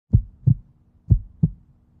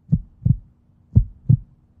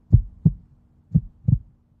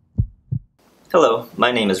Hello,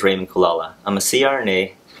 my name is Raymond Kulala. I'm a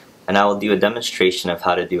CRNA and I will do a demonstration of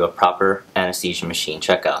how to do a proper anesthesia machine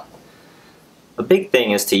checkout. A big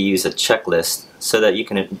thing is to use a checklist so that you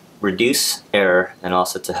can reduce error and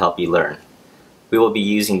also to help you learn. We will be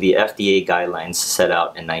using the FDA guidelines set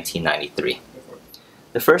out in 1993.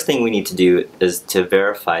 The first thing we need to do is to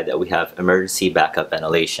verify that we have emergency backup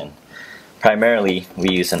ventilation. Primarily,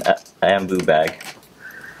 we use an ambu bag.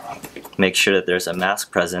 Make sure that there's a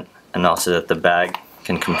mask present and also that the bag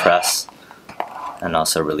can compress and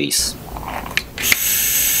also release.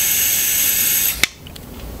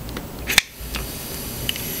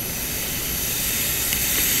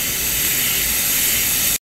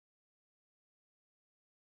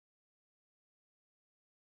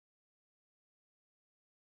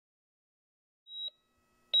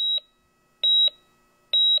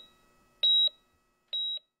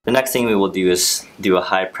 The next thing we will do is do a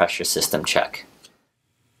high pressure system check.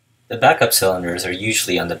 The backup cylinders are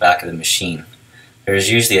usually on the back of the machine. There is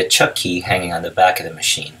usually a chuck key hanging on the back of the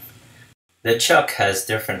machine. The chuck has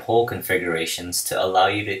different hole configurations to allow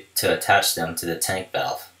you to attach them to the tank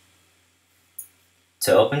valve.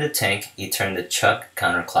 To open the tank, you turn the chuck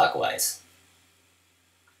counterclockwise.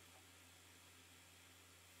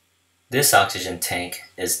 This oxygen tank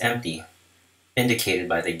is empty, indicated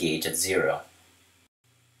by the gauge at 0.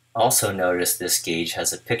 Also notice this gauge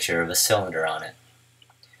has a picture of a cylinder on it.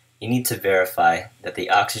 You need to verify that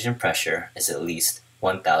the oxygen pressure is at least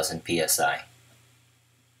 1000 psi.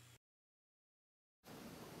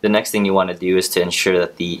 The next thing you want to do is to ensure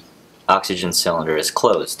that the oxygen cylinder is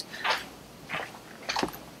closed.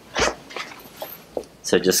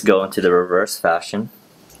 So just go into the reverse fashion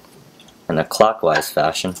and a clockwise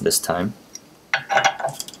fashion this time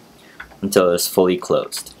until it is fully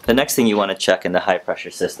closed. The next thing you want to check in the high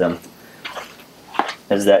pressure system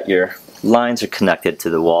is that your lines are connected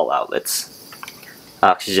to the wall outlets.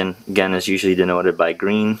 Oxygen, again, is usually denoted by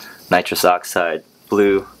green, nitrous oxide,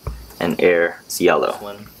 blue, and air is yellow.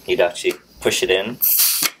 You'd actually push it in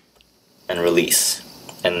and release.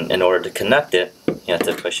 And in order to connect it, you have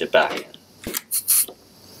to push it back in.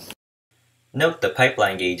 Note the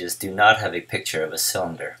pipeline gauges do not have a picture of a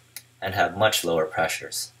cylinder and have much lower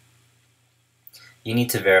pressures. You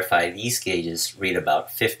need to verify these gauges read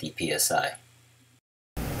about 50 psi.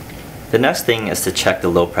 The next thing is to check the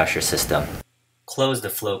low pressure system. Close the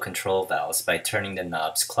flow control valves by turning the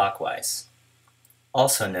knobs clockwise.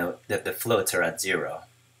 Also note that the floats are at 0.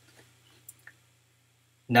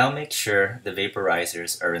 Now make sure the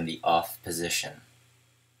vaporizers are in the off position.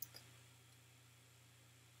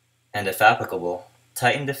 And if applicable,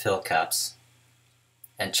 tighten the fill caps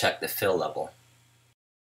and check the fill level.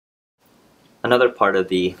 Another part of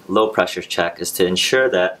the low pressure check is to ensure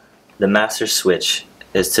that the master switch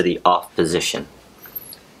is to the off position,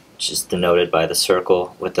 which is denoted by the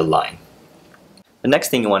circle with the line. The next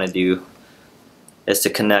thing you want to do is to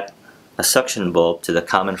connect a suction bulb to the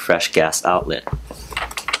common fresh gas outlet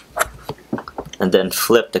and then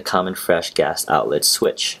flip the common fresh gas outlet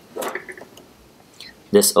switch.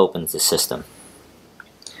 This opens the system.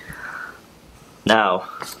 Now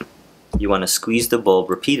you want to squeeze the bulb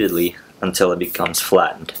repeatedly until it becomes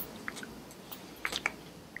flattened.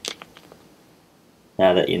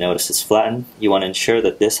 Now that you notice it's flattened, you want to ensure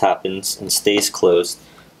that this happens and stays closed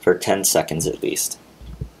for 10 seconds at least.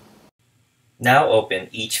 Now open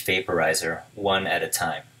each vaporizer one at a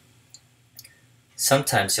time.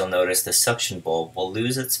 Sometimes you'll notice the suction bulb will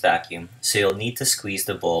lose its vacuum, so you'll need to squeeze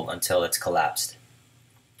the bulb until it's collapsed.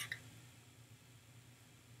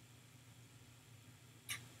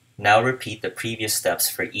 Now repeat the previous steps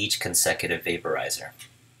for each consecutive vaporizer.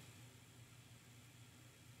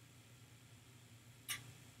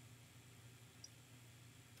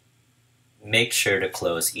 Make sure to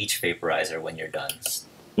close each vaporizer when you're done.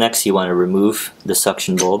 Next, you want to remove the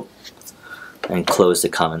suction bulb and close the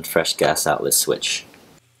common fresh gas outlet switch.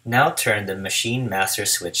 Now turn the machine master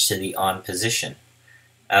switch to the on position.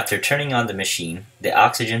 After turning on the machine, the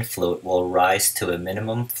oxygen float will rise to a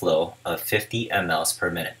minimum flow of 50 mL per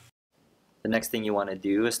minute. The next thing you want to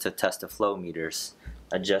do is to test the flow meters.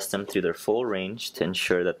 Adjust them to their full range to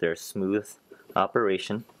ensure that they're smooth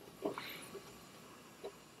operation.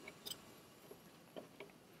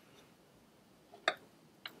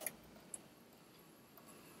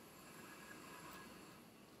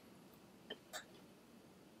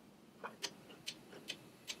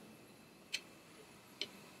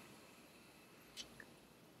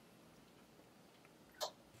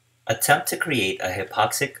 Attempt to create a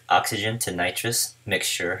hypoxic oxygen to nitrous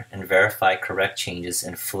mixture and verify correct changes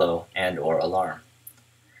in flow and/or alarm.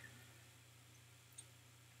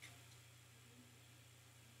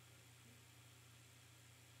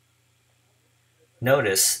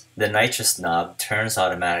 Notice the nitrous knob turns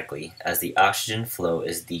automatically as the oxygen flow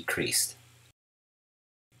is decreased.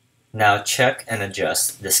 Now check and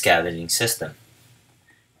adjust the scavenging system.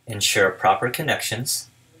 Ensure proper connections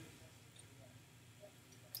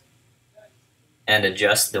and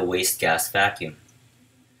adjust the waste gas vacuum.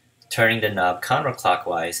 Turning the knob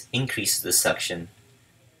counterclockwise increases the suction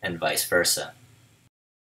and vice versa.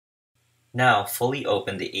 Now fully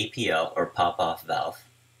open the APL or pop-off valve.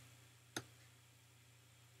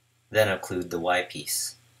 Then occlude the Y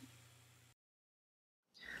piece.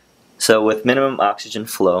 So with minimum oxygen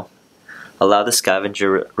flow, allow the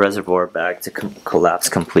scavenger reservoir bag to collapse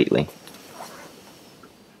completely.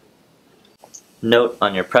 Note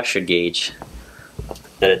on your pressure gauge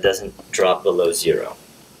that it doesn't drop below 0.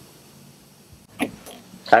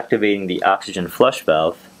 Activating the oxygen flush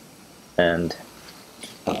valve and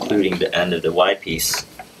including the end of the Y piece,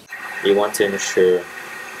 you want to ensure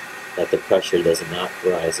that the pressure does not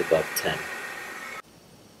rise above 10.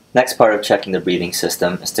 Next part of checking the breathing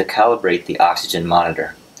system is to calibrate the oxygen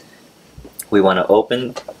monitor. We want to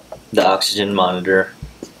open the oxygen monitor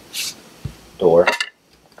door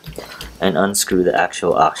and unscrew the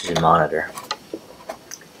actual oxygen monitor.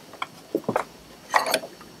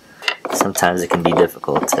 Sometimes it can be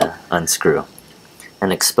difficult to unscrew,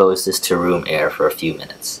 and expose this to room air for a few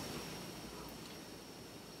minutes.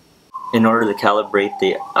 In order to calibrate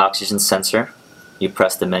the oxygen sensor, you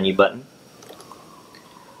press the menu button,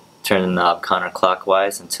 turn the knob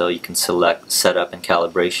counterclockwise until you can select Setup and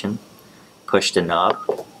Calibration, push the knob,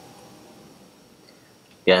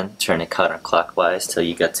 again turn it counterclockwise till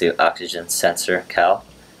you get to Oxygen Sensor Cal,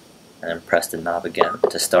 and then press the knob again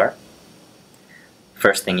to start.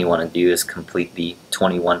 First thing you want to do is complete the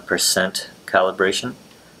 21% calibration.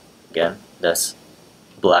 Again, that's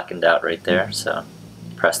blackened out right there, so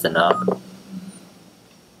press the knob,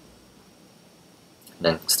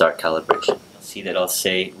 then start calibration. You'll see that it'll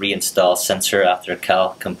say reinstall sensor after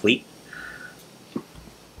cal complete.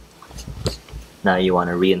 Now you want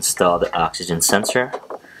to reinstall the oxygen sensor,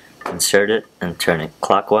 insert it and turn it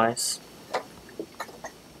clockwise,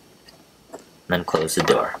 then close the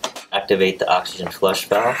door. Activate the oxygen flush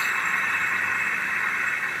valve,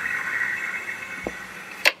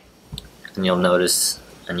 and you'll notice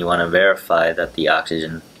and you want to verify that the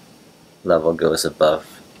oxygen level goes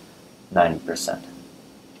above 90%.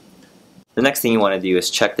 The next thing you want to do is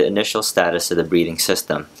check the initial status of the breathing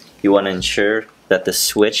system. You want to ensure that the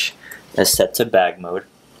switch is set to bag mode.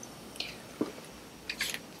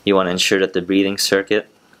 You want to ensure that the breathing circuit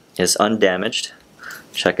is undamaged.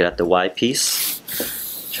 Check it at the Y piece.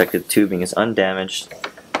 Check the tubing is undamaged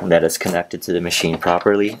and that it's connected to the machine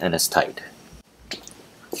properly and is tight.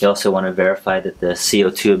 You also want to verify that the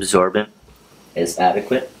CO2 absorbent is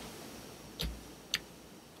adequate.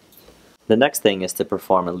 The next thing is to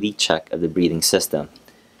perform a leak check of the breathing system.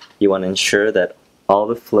 You want to ensure that all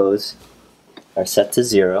the flows are set to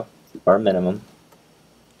 0 or minimum.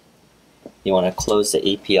 You want to close the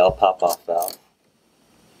APL pop-off valve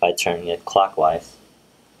by turning it clockwise.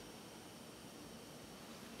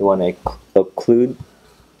 You want to occlude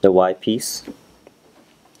the Y piece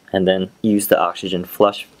and then use the oxygen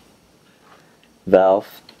flush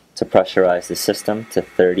valve to pressurize the system to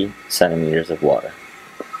 30 centimeters of water.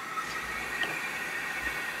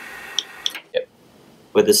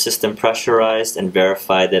 With the system pressurized and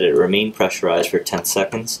verify that it remained pressurized for 10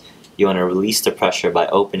 seconds, you want to release the pressure by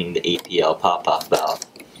opening the APL pop-off valve.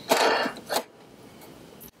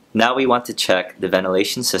 Now we want to check the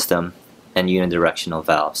ventilation system and unidirectional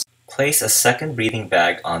valves. Place a second breathing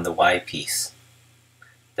bag on the Y piece.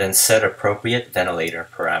 Then set appropriate ventilator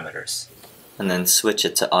parameters. And then switch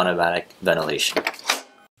it to automatic ventilation.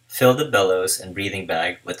 Fill the bellows and breathing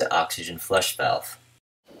bag with the oxygen flush valve.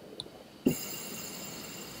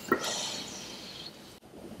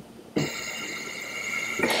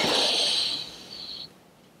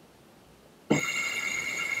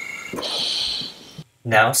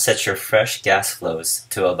 Now set your fresh gas flows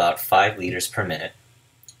to about 5 liters per minute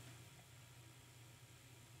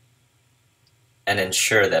and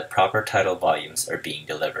ensure that proper tidal volumes are being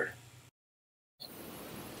delivered.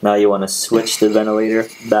 Now you want to switch the ventilator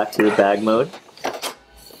back to the bag mode.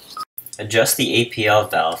 Adjust the APL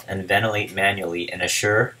valve and ventilate manually and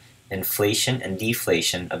assure inflation and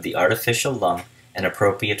deflation of the artificial lung and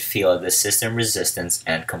appropriate feel of the system resistance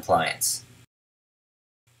and compliance.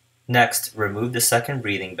 Next, remove the second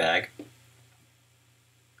breathing bag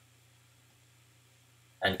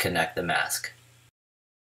and connect the mask.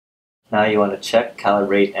 Now you want to check,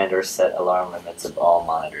 calibrate, and or set alarm limits of all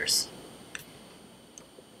monitors.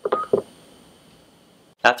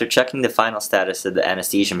 After checking the final status of the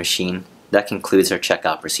anesthesia machine, that concludes our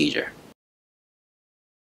checkout procedure.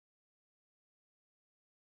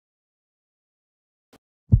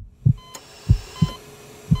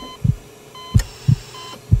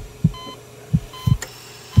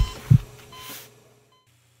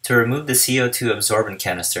 To remove the CO2 absorbent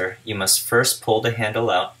canister, you must first pull the handle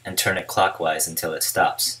out and turn it clockwise until it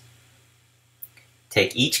stops.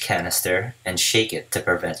 Take each canister and shake it to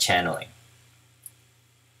prevent channeling.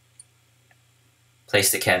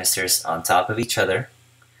 Place the canisters on top of each other,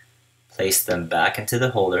 place them back into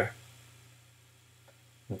the holder,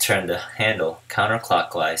 and turn the handle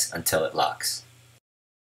counterclockwise until it locks.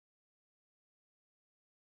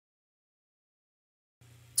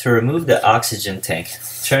 To remove the oxygen tank,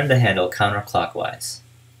 turn the handle counterclockwise.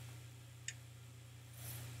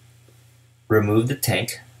 Remove the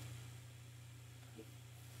tank.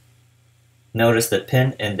 Notice the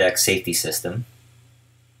pin index safety system.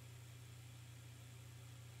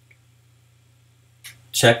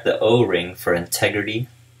 Check the O-ring for integrity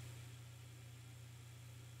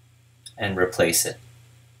and replace it.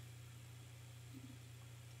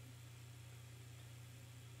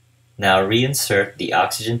 Now reinsert the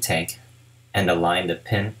oxygen tank and align the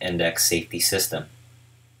pin index safety system.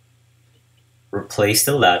 Replace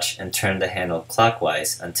the latch and turn the handle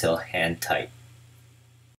clockwise until hand tight.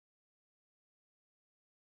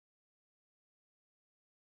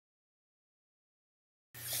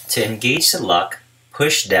 To engage the lock,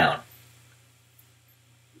 push down.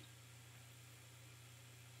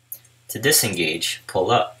 To disengage, pull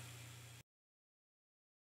up.